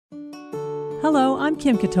Hello, I'm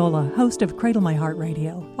Kim Katola, host of Cradle My Heart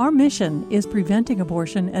Radio. Our mission is preventing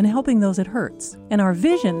abortion and helping those it hurts. And our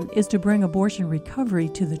vision is to bring abortion recovery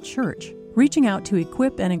to the church, reaching out to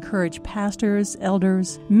equip and encourage pastors,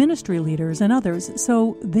 elders, ministry leaders, and others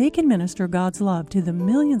so they can minister God's love to the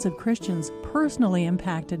millions of Christians personally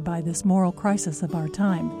impacted by this moral crisis of our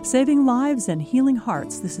time. Saving lives and healing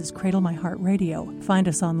hearts, this is Cradle My Heart Radio. Find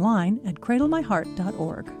us online at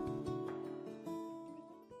cradlemyheart.org.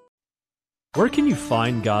 Where can you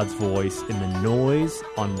find God's voice in the noise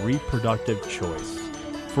on reproductive choice?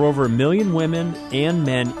 For over 1 million women and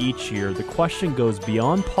men each year, the question goes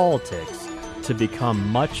beyond politics to become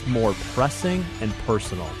much more pressing and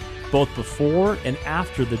personal, both before and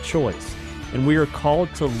after the choice. And we are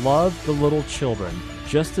called to love the little children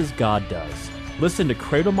just as God does. Listen to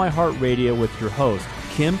Cradle My Heart Radio with your host,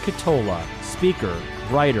 Kim Katola, speaker,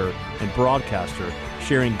 writer, and broadcaster,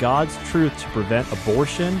 sharing God's truth to prevent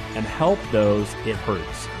abortion and help those it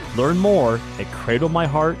hurts. Learn more at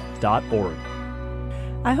cradlemyheart.org.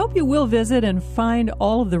 I hope you will visit and find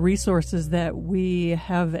all of the resources that we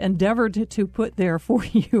have endeavored to put there for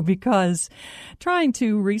you, because trying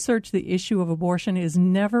to research the issue of abortion has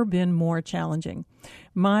never been more challenging.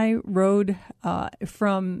 My road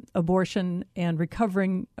from abortion and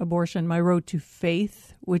recovering abortion, my road to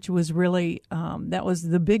faith, which was really, that was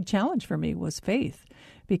the big challenge for me, was faith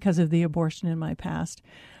because of the abortion in my past.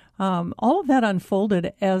 All of that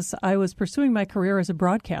unfolded as I was pursuing my career as a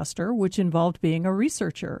broadcaster, which involved being a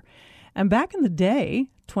researcher. And back in the day,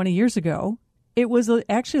 20 years ago, it was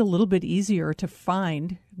actually a little bit easier to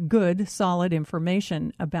find good, solid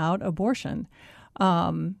information about abortion.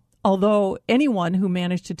 Although anyone who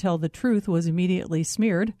managed to tell the truth was immediately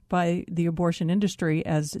smeared by the abortion industry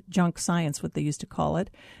as junk science, what they used to call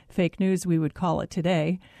it. Fake news, we would call it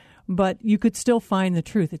today. But you could still find the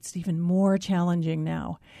truth. It's even more challenging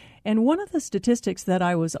now. And one of the statistics that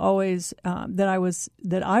I was always that I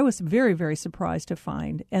was very, very surprised to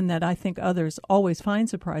find, and that I think others always find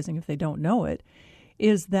surprising if they don't know it,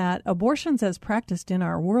 is that abortions as practiced in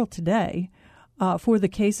our world today for the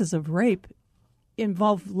cases of rape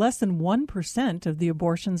involve less than 1% of the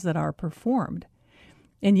abortions that are performed.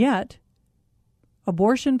 And yet,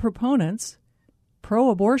 abortion proponents,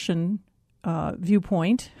 pro-abortion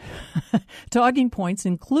viewpoint, talking points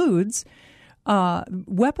includes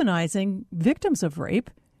weaponizing victims of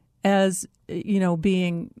rape as,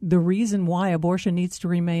 being the reason why abortion needs to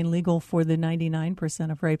remain legal for the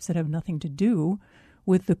 99% of rapes that have nothing to do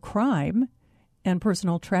with the crime and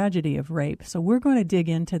personal tragedy of rape. So we're going to dig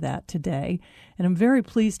into that today. And I'm very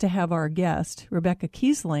pleased to have our guest, Rebecca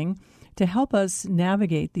Kiessling, to help us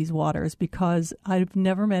navigate these waters, because I've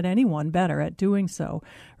never met anyone better at doing so.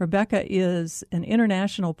 Rebecca is an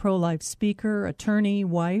international pro-life speaker, attorney,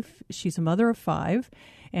 wife. She's a mother of 5,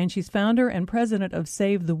 and she's founder and president of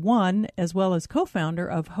Save the One, as well as co-founder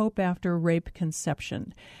of Hope After Rape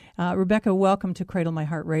Conception. Rebecca, welcome to Cradle My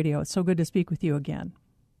Heart Radio. It's so good to speak with you again.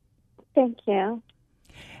 Thank you.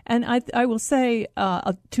 And I will say,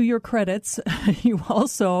 to your credits, you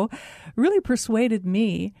also really persuaded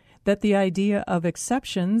me that the idea of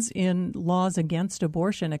exceptions in laws against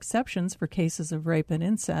abortion, exceptions for cases of rape and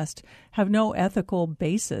incest, have no ethical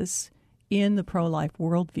basis in the pro-life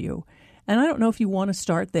worldview. And I don't know if you want to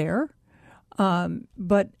start there,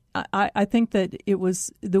 but I think that it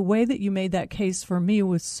was the way that you made that case for me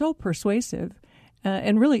was so persuasive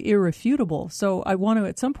and really irrefutable. So I want to,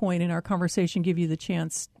 at some point in our conversation, give you the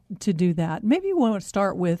chance to do that. Maybe you want to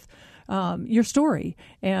start with your story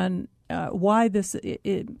and why this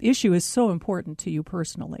issue is so important to you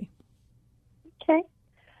personally. Okay.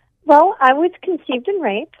 Well, I was conceived in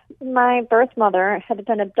rape. My birth mother had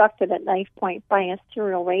been abducted at knife point by a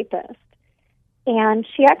serial rapist. And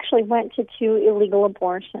she actually went to 2 illegal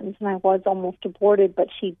abortions, and I was almost aborted, but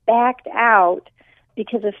she backed out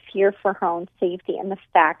because of fear for her own safety and the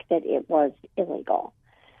fact that it was illegal.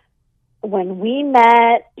 When we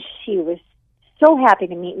met, she was so happy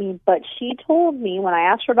to meet me, but she told me, when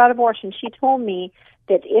I asked her about abortion, she told me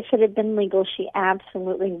that if it had been legal, she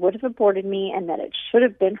absolutely would have aborted me and that it should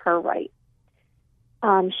have been her right.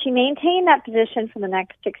 She maintained that position for the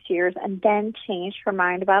next 6 years and then changed her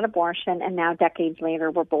mind about abortion, and now decades later,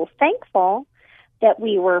 we're both thankful that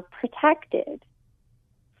we were protected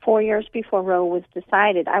 4 years before Roe was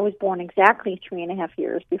decided. I was born exactly 3.5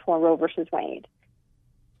 years before Roe versus Wade.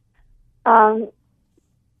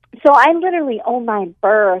 So I literally owe my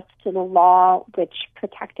birth to the law which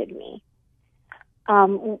protected me.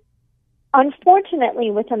 Unfortunately,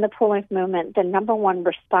 within the pro-life movement, the number one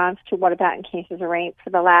response to what about in cases of rape for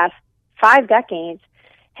the last 5 decades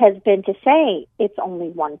has been to say it's only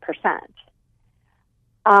 1%.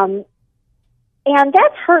 And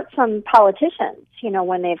that's hurt some politicians,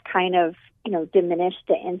 when they've kind of, diminished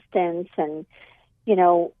the instance and,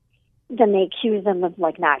 then they accuse them of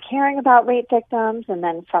not caring about rape victims. And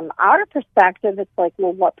then from our perspective, it's like,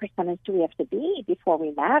 well, what percentage do we have to be before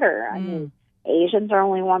we matter? I mean, Asians are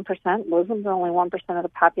only 1%, Muslims are only 1% of the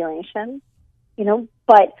population,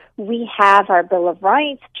 but we have our Bill of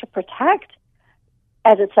Rights to protect,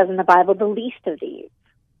 as it says in the Bible, the least of these,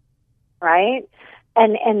 right?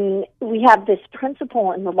 And we have this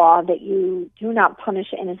principle in the law that you do not punish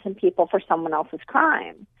innocent people for someone else's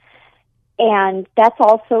crime. And that's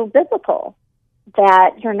also biblical,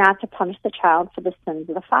 that you're not to punish the child for the sins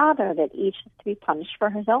of the father, that each is to be punished for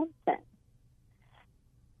his own sin.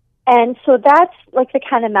 And so that's the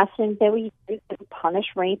kind of message that we use, to punish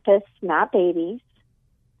rapists, not babies.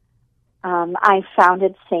 I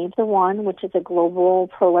founded Save the One, which is a global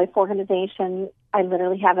pro-life organization. I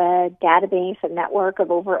literally have a database, a network of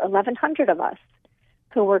over 1,100 of us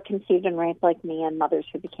who were conceived and raped like me, and mothers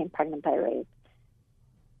who became pregnant by rape.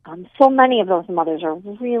 So many of those mothers are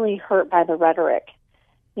really hurt by the rhetoric,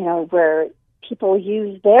 where people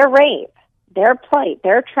use their rape, their plight,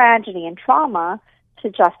 their tragedy and trauma to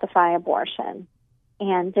justify abortion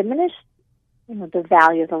and diminish, the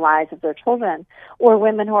value of the lives of their children. Or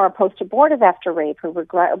women who are post-abortive after rape who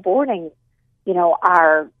regret aborting,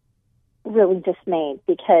 are really dismayed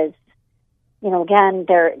because, again,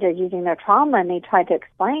 they're using their trauma, and they try to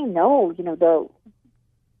explain, no,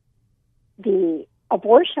 the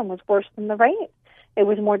abortion was worse than the rape. It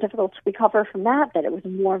was more difficult to recover from that it was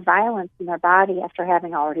more violence in their body after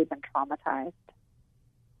having already been traumatized.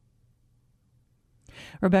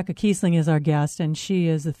 Rebecca Kiessling is our guest, and she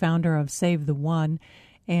is the founder of Save the One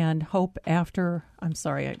and Hope After. I'm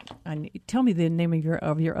sorry, tell me the name of your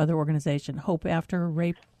other organization, Hope After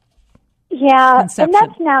Rape. Yeah, Conception. And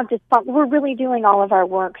that's now just we're really doing all of our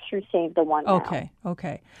work through Save the One now.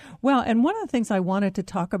 Okay. Well, and one of the things I wanted to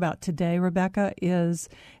talk about today, Rebecca, is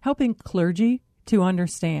helping clergy to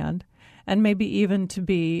understand and maybe even to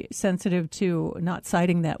be sensitive to not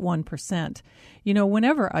citing that 1%.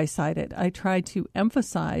 Whenever I cite it, I try to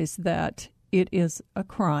emphasize that it is a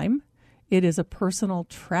crime. It is a personal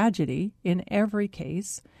tragedy in every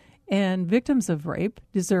case, and victims of rape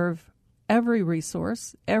deserve every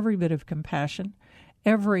resource, every bit of compassion,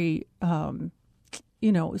 every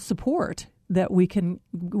support that we can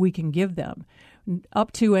give them,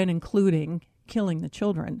 up to and including killing the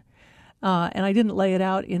children. And I didn't lay it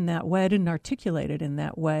out in that way. I didn't articulate it in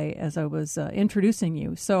that way as I was introducing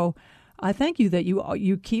you. So I thank you that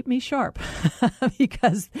you keep me sharp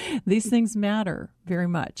because these things matter very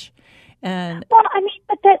much. And well, I mean,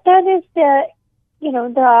 but that is the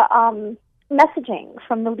messaging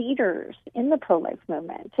from the leaders in the pro-life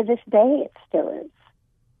movement. To this day, it still is.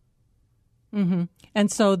 Mm-hmm.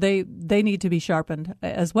 And so they need to be sharpened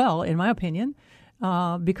as well, in my opinion,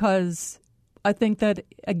 because I think that,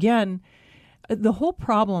 again, the whole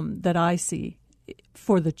problem that I see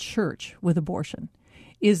for the church with abortion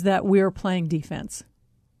is that we're playing defense.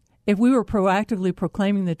 If we were proactively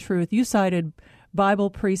proclaiming the truth, you cited Bible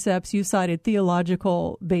precepts, you cited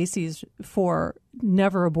theological bases for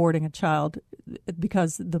never aborting a child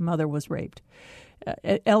because the mother was raped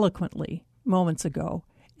eloquently moments ago.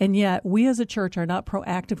 And yet we as a church are not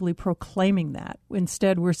proactively proclaiming that.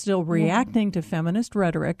 Instead, we're still reacting to feminist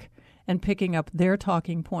rhetoric and picking up their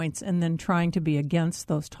talking points and then trying to be against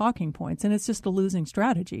those talking points. And it's just a losing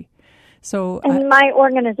strategy. So, and my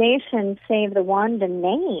organization, Save the One, the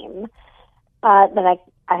name that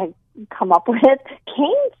I had come up with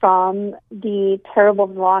came from the parable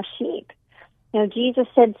of the lost sheep. Jesus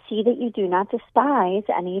said, "See that you do not despise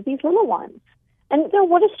any of these little ones." And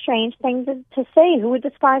what a strange thing to say. Who would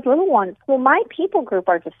despise little ones? Well, my people group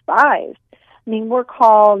are despised. I mean, we're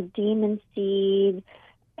called demon seed,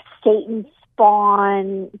 Satan's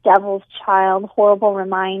spawn, devil's child, horrible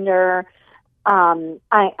reminder.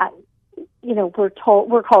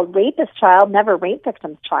 We're called rapist child, never rape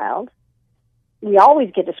victim's child. We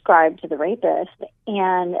always get described to the rapist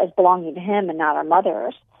and as belonging to him and not our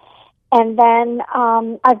mothers. And then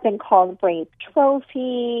I've been called rape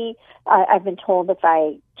trophy. I've been told if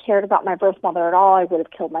I cared about my birth mother at all, I would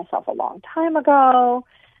have killed myself a long time ago.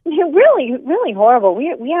 I mean, really, really horrible.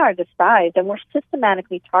 We are despised, and we're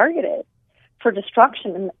systematically targeted for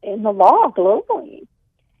destruction in the law globally.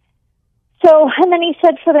 So, and then he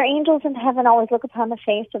said, "For their angels in heaven always look upon the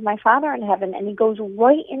face of my Father in heaven." And he goes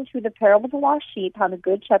right into the parable of the lost sheep, how the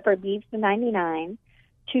good shepherd leaves the 99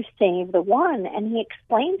 to save the one. And he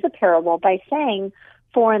explains the parable by saying,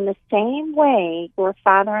 "For in the same way your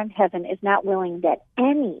Father in heaven is not willing that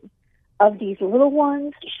any of these little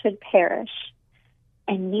ones should perish,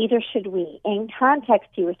 and neither should we. In context,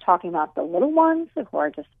 he was talking about the little ones who are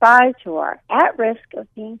despised, who are at risk of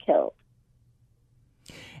being killed.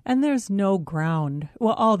 And there's no ground.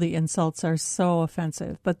 Well, all the insults are so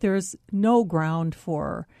offensive, but there's no ground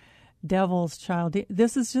for devil's child.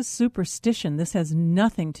 This is just superstition. This has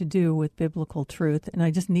nothing to do with biblical truth, and I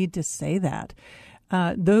just need to say that.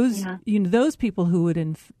 Those people who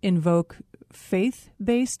would invoke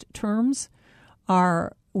faith-based terms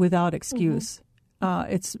are without excuse.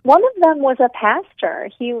 It's one of them was a pastor.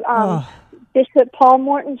 Bishop Paul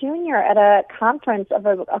Morton Jr. at a conference of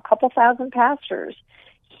a couple thousand pastors.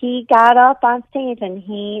 He got up on stage and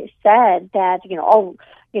he said that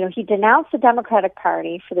he denounced the Democratic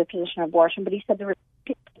Party for the position of abortion, but he said they were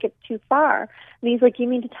taking it too far. And he's like, "You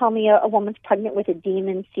mean to tell me a woman's pregnant with a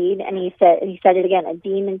demon seed?" And he said it again, a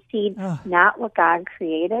demon seed, not what God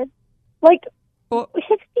created. Like, not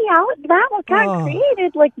what God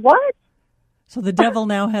created. Like what? So the devil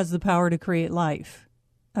now has the power to create life.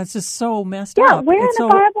 That's just so messed up. Yeah, where in the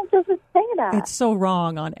Bible does it say that? It's so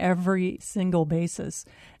wrong on every single basis.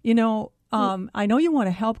 I know you want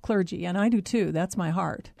to help clergy, and I do too. That's my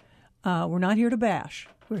heart. We're not here to bash.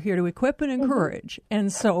 We're here to equip and encourage. And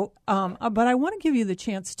so, but I want to give you the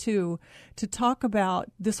chance to talk about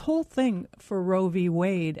this whole thing for Roe v.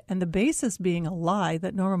 Wade and the basis being a lie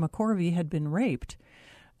that Norma McCorvey had been raped.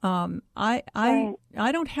 I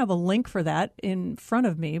don't have a link for that in front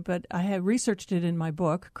of me, but I have researched it in my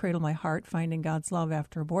book, Cradle My Heart, Finding God's Love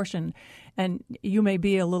After Abortion, and you may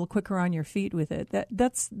be a little quicker on your feet with it.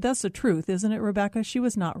 That's the truth, isn't it, Rebecca? She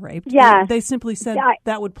was not raped. Yeah. They simply said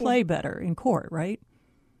that would play better in court, right?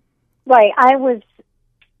 Right. I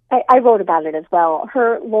wrote about it as well.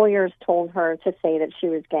 Her lawyers told her to say that she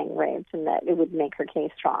was gang raped and that it would make her case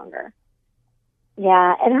stronger.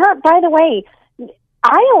 Yeah, and by the way,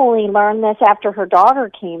 I only learned this after her daughter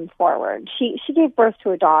came forward. She gave birth to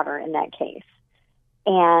a daughter in that case,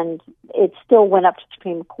 and it still went up to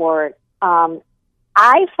Supreme Court.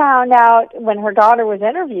 I found out when her daughter was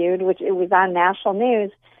interviewed, which it was on national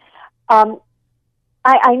news. I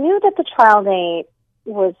knew that the trial date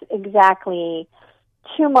was exactly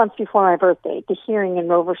 2 months before my birthday. The hearing in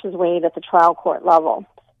Roe versus Wade at the trial court level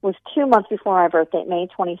was 2 months before my birthday, May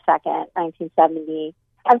 22nd, 1970.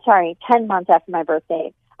 I'm sorry, 10 months after my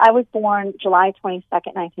birthday. I was born July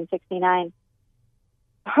 22nd, 1969.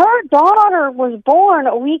 Her daughter was born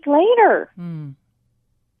a week later. Mm.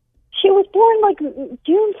 She was born like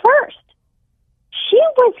June 1st. She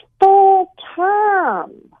was full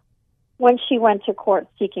term when she went to court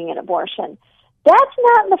seeking an abortion. That's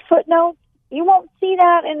not in the footnotes. You won't see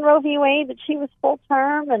that in Roe v. Wade, that she was full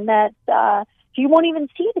term, and that you won't even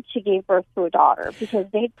see that she gave birth to a daughter, because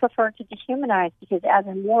they'd prefer to dehumanize, because as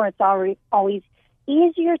in war, it's always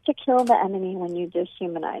easier to kill the enemy when you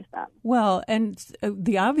dehumanize them. Well, and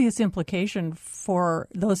the obvious implication for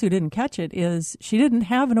those who didn't catch it is she didn't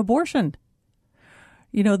have an abortion.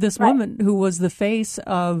 This woman who was the face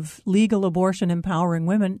of legal abortion empowering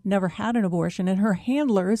women never had an abortion, and her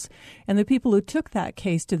handlers and the people who took that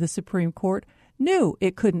case to the Supreme Court knew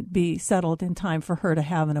it couldn't be settled in time for her to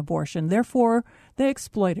have an abortion. Therefore, they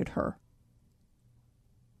exploited her.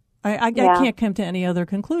 I can't come to any other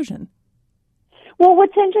conclusion. Well,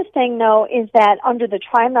 what's interesting, though, is that under the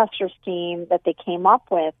trimester scheme that they came up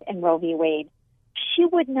with in Roe v. Wade, she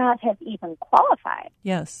would not have even qualified.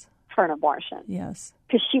 Yes. For an abortion. Yes.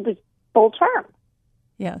 Because she was full term.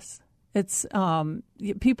 Yes. It's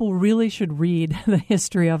people really should read the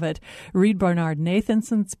history of it. Read Bernard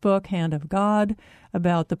Nathanson's book, Hand of God,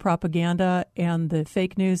 about the propaganda and the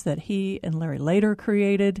fake news that he and Larry Lader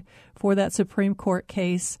created for that Supreme Court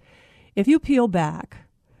case. If you peel back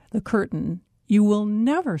the curtain, you will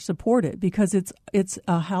never support it, because it's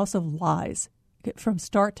a house of lies from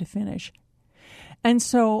start to finish. And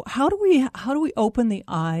so how do we open the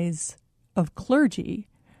eyes of clergy?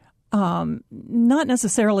 Not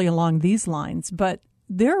necessarily along these lines, but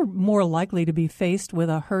they're more likely to be faced with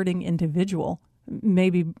a hurting individual,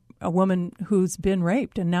 maybe a woman who's been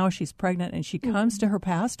raped and now she's pregnant and she comes to her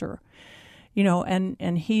pastor,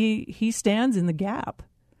 and he stands in the gap.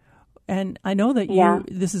 And I know that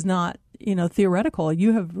this is not, theoretical.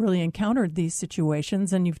 You have really encountered these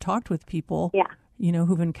situations, and you've talked with people. Yeah.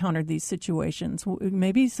 Who've encountered these situations.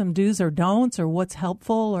 Maybe some do's or don'ts, or what's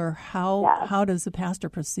helpful, or how does the pastor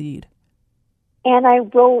proceed? And I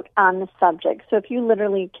wrote on the subject. So if you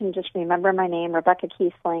literally can just remember my name, Rebecca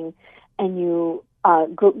Kiessling, and you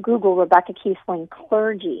Google Rebecca Kiessling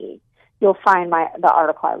clergy, you'll find the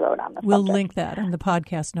article I wrote on the subject. We'll link that in the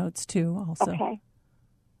podcast notes too also. Okay.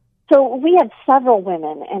 So we had several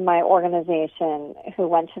women in my organization who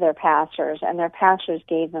went to their pastors, and their pastors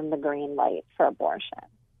gave them the green light for abortion.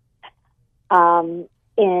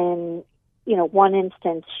 In one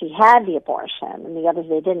instance, she had the abortion, and the others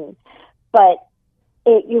they didn't. But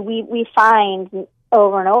we find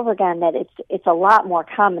over and over again that it's a lot more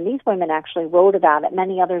common. These women actually wrote about it.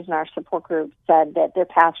 Many others in our support group said that their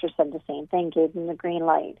pastor said the same thing, gave them the green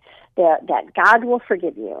light, that God will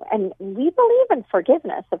forgive you. And we believe in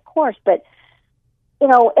forgiveness, of course, but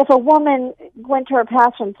if a woman went to her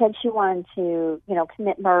pastor and said she wanted to,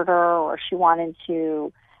 commit murder, or she wanted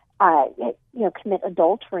to, commit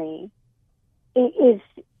adultery, is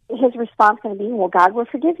his response going to be, well, God will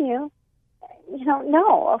forgive you?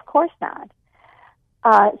 No, of course not.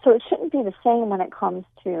 So it shouldn't be the same when it comes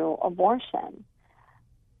to abortion.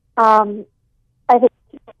 I think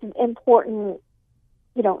it's important,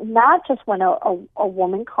 not just when a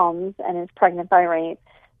woman comes and is pregnant by rape,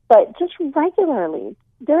 but just regularly.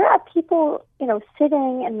 There are people,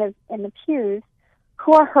 sitting in the pews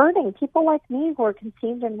who are hurting. People like me who are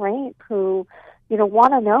conceived in rape, who,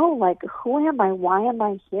 want to know, like, who am I? Why am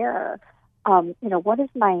I here? What is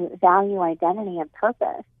my value, identity, and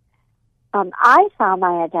purpose? I found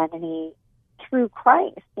my identity through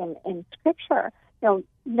Christ in Scripture,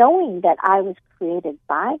 knowing that I was created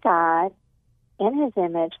by God in His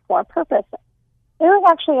image for a purpose. There was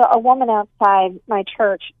actually a woman outside my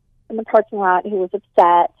church in the parking lot who was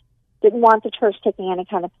upset, didn't want the church taking any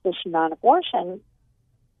kind of position on abortion,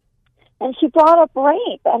 and she brought up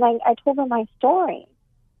rape, and I told her my story.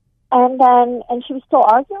 And she was still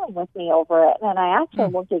arguing with me over it, and I asked her,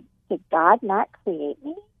 well, did God not create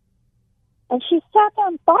me? And she sat there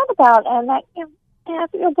and thought about it, and I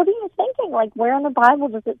asked, what are you thinking? Like, where in the Bible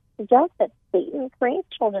does it suggest that Satan creates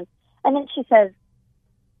children? And then she says,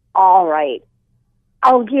 all right,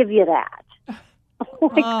 I'll give you that.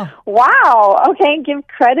 Wow, okay, give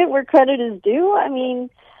credit where credit is due. I mean,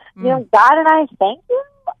 God and I thank you.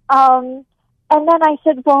 And then I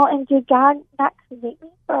said, well, and did God not create me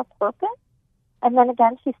for a purpose? And then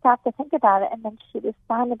again, she stopped to think about it, and then she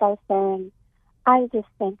responded by saying, I just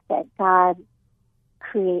think that God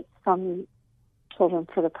creates some children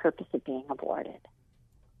for the purpose of being aborted.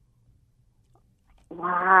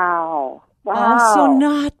 Wow. So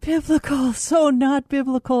not biblical. So not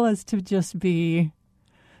biblical as to just be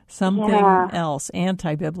something else,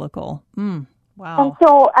 anti-biblical. Wow. And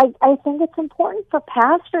so I think it's important for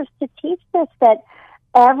pastors to teach this, that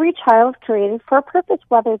every child is created for a purpose,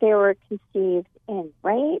 whether they were conceived in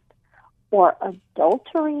rape or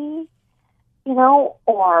adultery,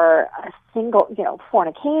 or a single,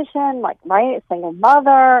 fornication, a single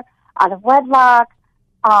mother, out of wedlock,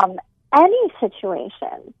 any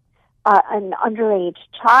situation, an underage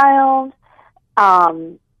child,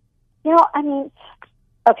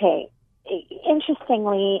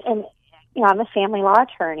 interestingly, I'm a family law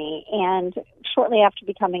attorney, and shortly after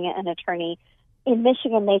becoming an attorney, in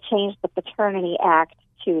Michigan, they changed the Paternity Act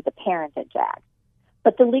to the Parentage Act.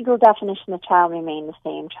 But the legal definition of child remained the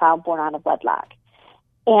same, child born out of wedlock.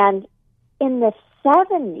 And in the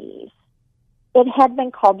 70s, it had been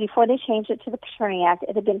called, before they changed it to the Paternity Act,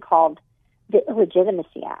 it had been called the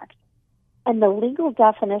Illegitimacy Act. And the legal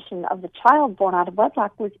definition of the child born out of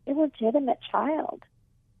wedlock was illegitimate child.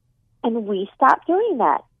 And we stopped doing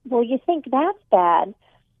that. Well, you think that's bad.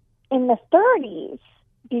 In the 30s,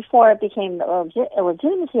 before it became the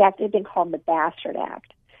Illegitimacy Act, it had been called the Bastard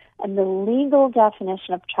Act. And the legal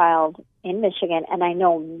definition of child in Michigan, and I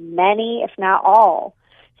know many, if not all,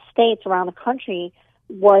 states around the country,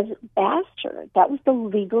 was bastard. That was the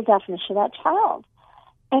legal definition of that child.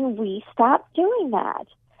 And we stopped doing that.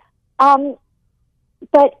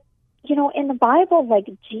 But, in the Bible,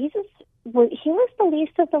 Jesus, he was the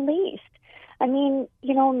least of the least. I mean,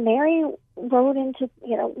 Mary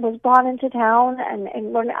was brought into town and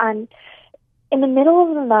in the middle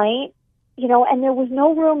of the night, and there was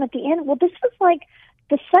no room at the inn. Well, this was like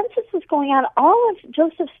the census was going on. All of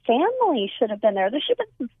Joseph's family should have been there. There should have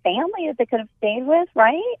been some family that they could have stayed with,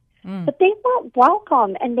 right? But they weren't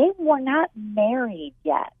welcome, and they were not married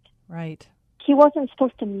yet. Right. He wasn't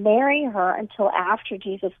supposed to marry her until after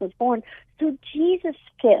Jesus was born. So Jesus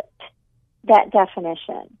fit that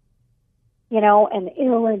definition, and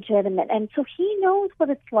illegitimate. And so he knows what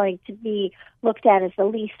it's like to be looked at as the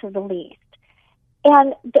least of the least.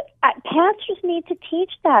 And pastors need to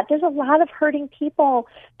teach that. There's a lot of hurting people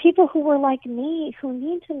who were like me, who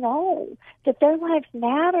need to know that their lives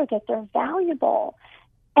matter, that they're valuable.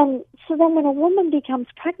 And so then when a woman becomes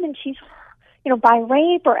pregnant, she's, by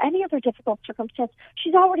rape or any other difficult circumstance,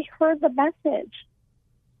 she's already heard the message,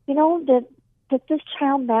 that that this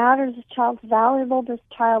child matters, this child's valuable, this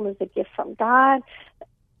child is a gift from God,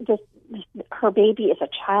 her baby is a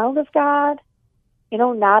child of God,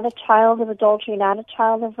 not a child of adultery, not a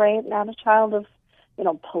child of rape, not a child of,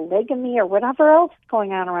 polygamy or whatever else is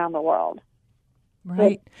going on around the world.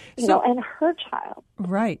 Right. And her child.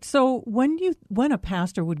 Right. So when a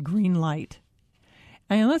pastor would green light,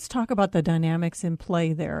 and let's talk about the dynamics in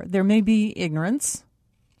play there. There may be ignorance.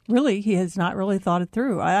 Really, he has not really thought it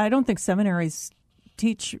through. I don't think seminaries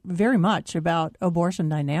teach very much about abortion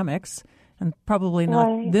dynamics, and probably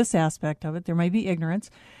not this aspect of it. There may be ignorance.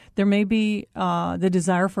 There may be the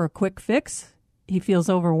desire for a quick fix. He feels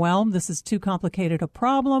overwhelmed. This is too complicated a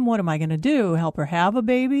problem. What am I going to do? Help her have a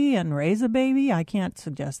baby and raise a baby? I can't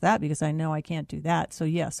suggest that because I know I can't do that. So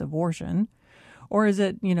yes, abortion. Or is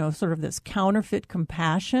it, sort of this counterfeit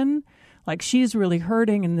compassion, like she's really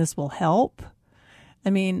hurting and this will help? I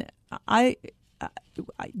mean,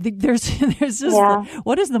 there's just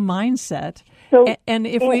what is the mindset? So, and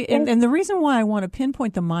the reason why I want to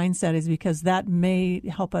pinpoint the mindset is because that may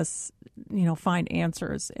help us, find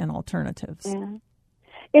answers and alternatives. Yeah.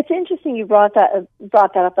 It's interesting you brought that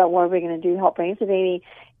up about what are we going to do to help raise a baby.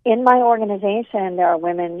 In my organization, there are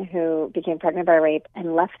women who became pregnant by rape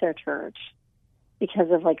and left their church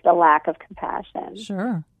because of the lack of compassion.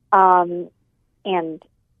 Sure. And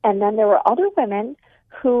then there were other women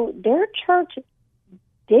who their church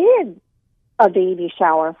did a baby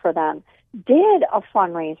shower for them, did a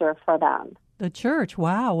fundraiser for them. The church,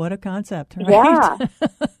 wow, what a concept, right? Yeah.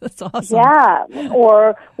 That's awesome. Yeah,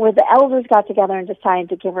 or where the elders got together and decided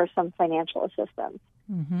to give her some financial assistance.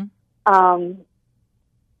 Mm-hmm.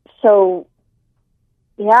 So,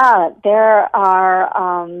 yeah, there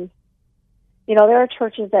are, there are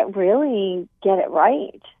churches that really get it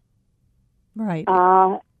right. Right.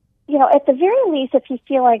 At the very least, if you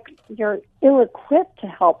feel like you're ill-equipped to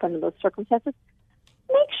help under those circumstances,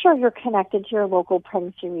 make sure you're connected to your local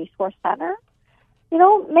pregnancy resource center.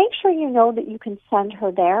 Make sure you know that you can send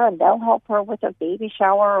her there and they'll help her with a baby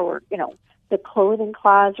shower or, the clothing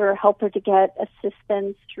closet or help her to get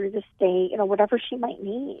assistance through the state, whatever she might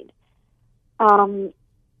need. And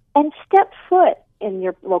step foot in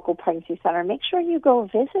your local pregnancy center. Make sure you go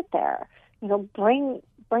visit there. Bring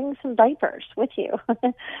some diapers with you.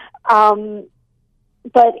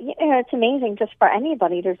 But, it's amazing just for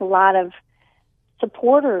anybody. There's a lot of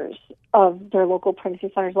supporters of their local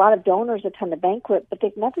pregnancy centers. A lot of donors attend the banquet, but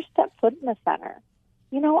they've never stepped foot in the center.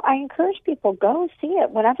 I encourage people, go see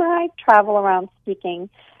it. Whenever I travel around speaking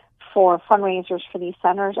for fundraisers for these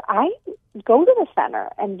centers, I go to the center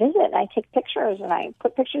and visit. I take pictures, and I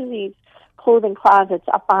put pictures of these clothing closets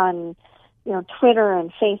up on Twitter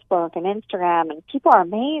and Facebook and Instagram, and people are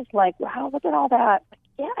amazed, like, wow, look at all that.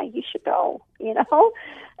 Yeah, you should go,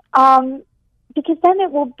 because then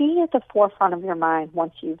it will be at the forefront of your mind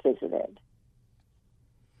once you've visited.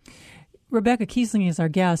 Rebecca Kiessling is our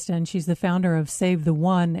guest, and she's the founder of Save the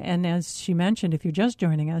One. And as she mentioned, if you're just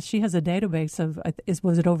joining us, she has a database of,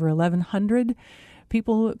 was it over 1,100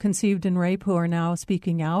 people conceived in rape who are now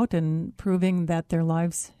speaking out and proving that their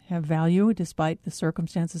lives have value despite the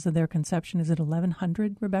circumstances of their conception. Is it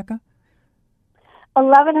 1,100, Rebecca?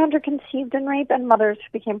 1,100 conceived in rape and mothers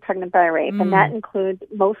who became pregnant by rape, and that includes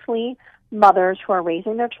mostly mothers who are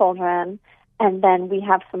raising their children, and then we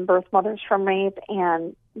have some birth mothers from rape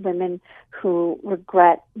and women who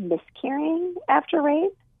regret miscarrying after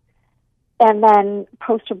rape, and then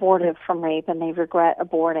post-abortive from rape and they regret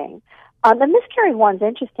aborting. The miscarried one's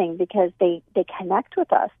interesting because they connect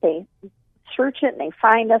with us. They search it and they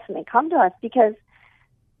find us and they come to us because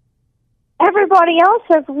everybody else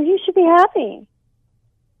says, well, you should be happy.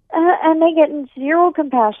 And they get zero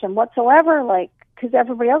compassion whatsoever, because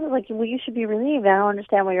everybody else is like, well, you should be relieved. I don't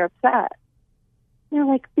understand why you're upset.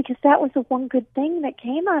 Because that was the one good thing that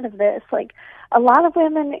came out of this. A lot of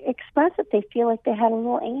women express it. They feel like they had a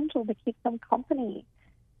little angel to keep them company.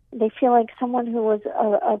 They feel like someone who was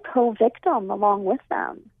a co-victim along with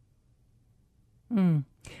them. Mm.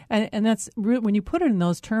 And that's when you put it in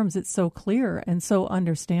those terms, it's so clear and so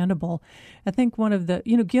understandable. I think one of the,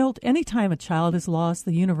 guilt, anytime a child is lost,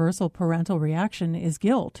 the universal parental reaction is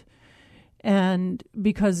guilt. And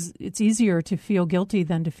because it's easier to feel guilty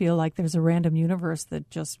than to feel like there's a random universe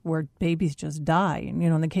where babies just die. And,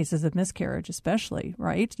 in the cases of miscarriage especially,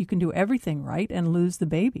 right? You can do everything right and lose the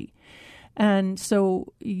baby. And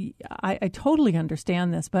so I totally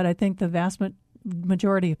understand this, but I think the vast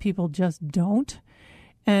majority of people just don't.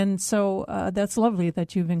 And so that's lovely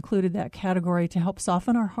that you've included that category to help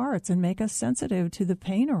soften our hearts and make us sensitive to the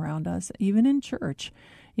pain around us, even in church.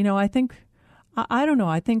 I think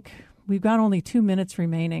we've got only 2 minutes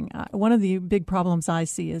remaining. One of the big problems I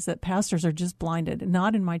see is that pastors are just blinded.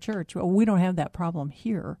 Not in my church. Well, we don't have that problem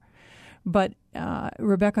here. But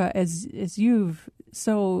Rebecca, as you've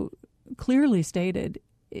so clearly stated,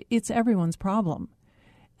 it's everyone's problem,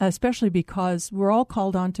 especially because we're all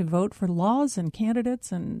called on to vote for laws and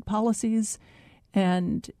candidates and policies.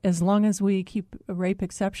 And as long as we keep rape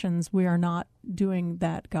exceptions, we are not doing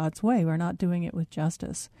that God's way. We're not doing it with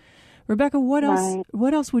justice. Rebecca,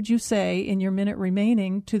 what else would you say in your minute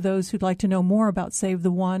remaining to those who'd like to know more about Save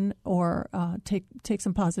the One or take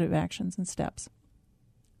some positive actions and steps?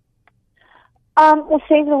 Well,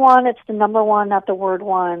 Save the One, it's the number one, not the word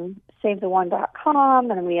one,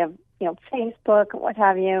 SaveTheOne.com, and we have Facebook and what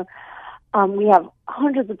have you. We have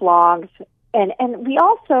hundreds of blogs, and we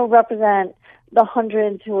also represent the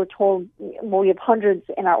hundreds who are told, well, we have hundreds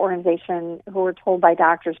in our organization who are told by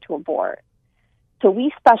doctors to abort. So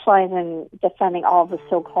we specialize in defending all of the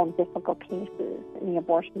so-called difficult cases in the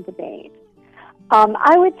abortion debate.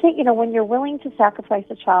 I would say, when you're willing to sacrifice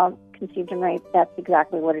a child conceived in rape, that's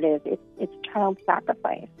exactly what it is. It's child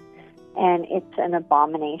sacrifice, and it's an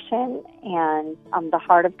abomination. And the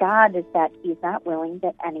heart of God is that He's not willing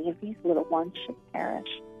that any of these little ones should perish.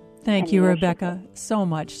 Thank you, Rebecca, so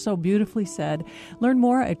much. So beautifully said. Learn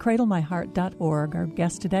more at cradlemyheart.org. Our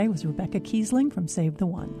guest today was Rebecca Kiessling from Save the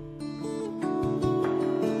One.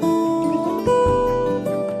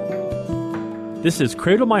 This is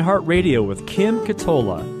Cradle My Heart Radio with Kim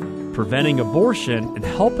Katola, preventing abortion and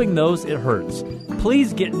helping those it hurts.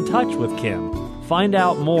 Please get in touch with Kim. Find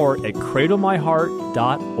out more at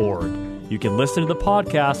cradlemyheart.org. You can listen to the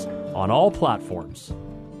podcast on all platforms.